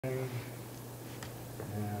And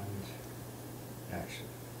action.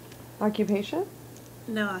 Occupation?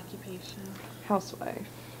 No occupation. Housewife.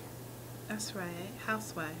 That's right.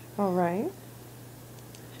 Housewife. All right.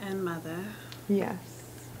 And mother. Yes.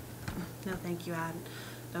 No, thank you. I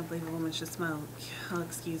don't believe a woman should smoke. Oh,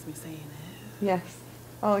 excuse me saying it. Yes.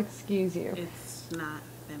 I'll excuse you. It's not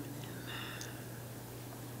feminine.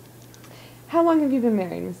 How long have you been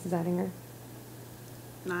married, Mrs. Ettinger?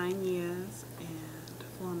 9 years and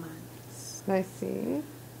 4 months. I see.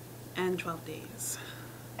 And 12 days.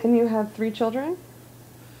 And you have 3 children?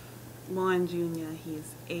 Warren Jr.,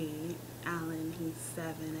 he's 8. Alan, he's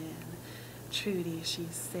 7. And Trudy,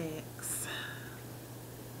 she's 6.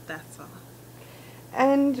 That's all.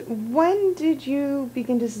 And when did you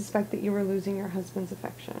begin to suspect that you were losing your husband's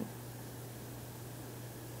affection?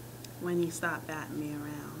 When he stopped batting me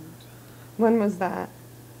around. When was that?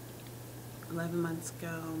 11 months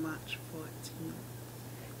ago, March 14th.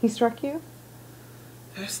 He struck you?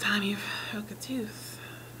 First time he broke a tooth.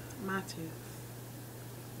 My tooth.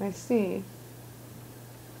 I see.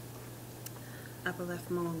 Upper left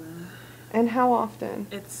molar. And how often?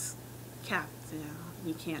 It's capped,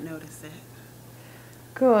 you can't notice it.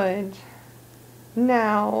 Good.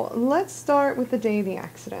 Now, let's start with the day of the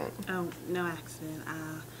accident. Oh, no accident.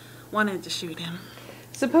 I wanted to shoot him.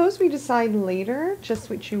 Suppose we decide later just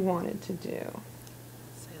what you wanted to do.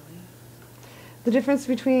 Silly. The difference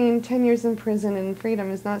between 10 years in prison and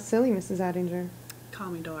freedom is not silly, Mrs. Ettinger.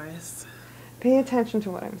 Call me Doris. Pay attention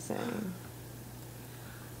to what I'm saying.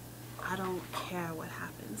 I don't care what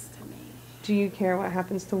happens to me. Do you care what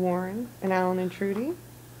happens to Warren and Alan and Trudy?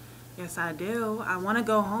 Yes, I do. I want to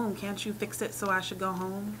go home. Can't you fix it so I should go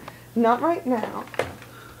home? Not right now,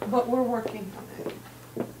 but we're working on it.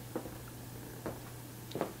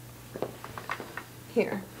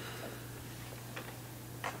 Here.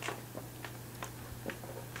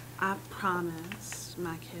 I promised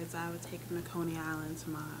my kids I would take them to Coney Island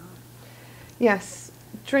tomorrow. Yes,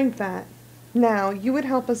 drink that. Now, you would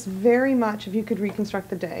help us very much if you could reconstruct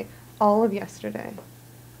the day, all of yesterday.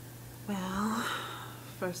 Well,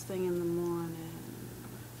 first thing in the morning,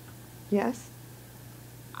 Yes?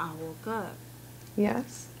 I woke up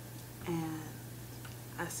Yes? and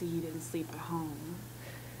I see you didn't sleep at home.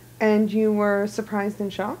 And you were surprised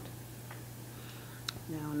and shocked?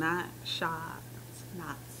 No, not shocked,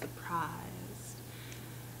 not surprised.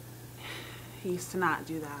 He used to not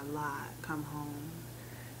do that a lot, come home.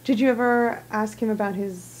 Did you ever ask him about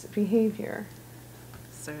his behavior?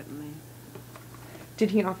 Certainly.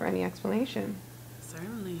 Did he offer any explanation?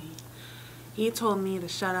 Certainly. He told me to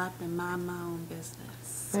shut up and mind my own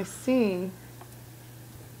business. I see.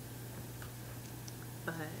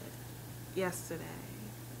 But yesterday,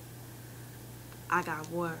 I got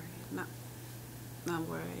worried. Not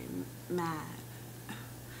worried, mad.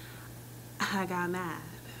 I got mad.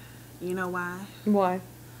 You know why? Why?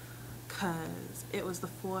 'Cause it was the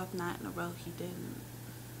 4th night in a row he didn't.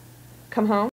 Come home?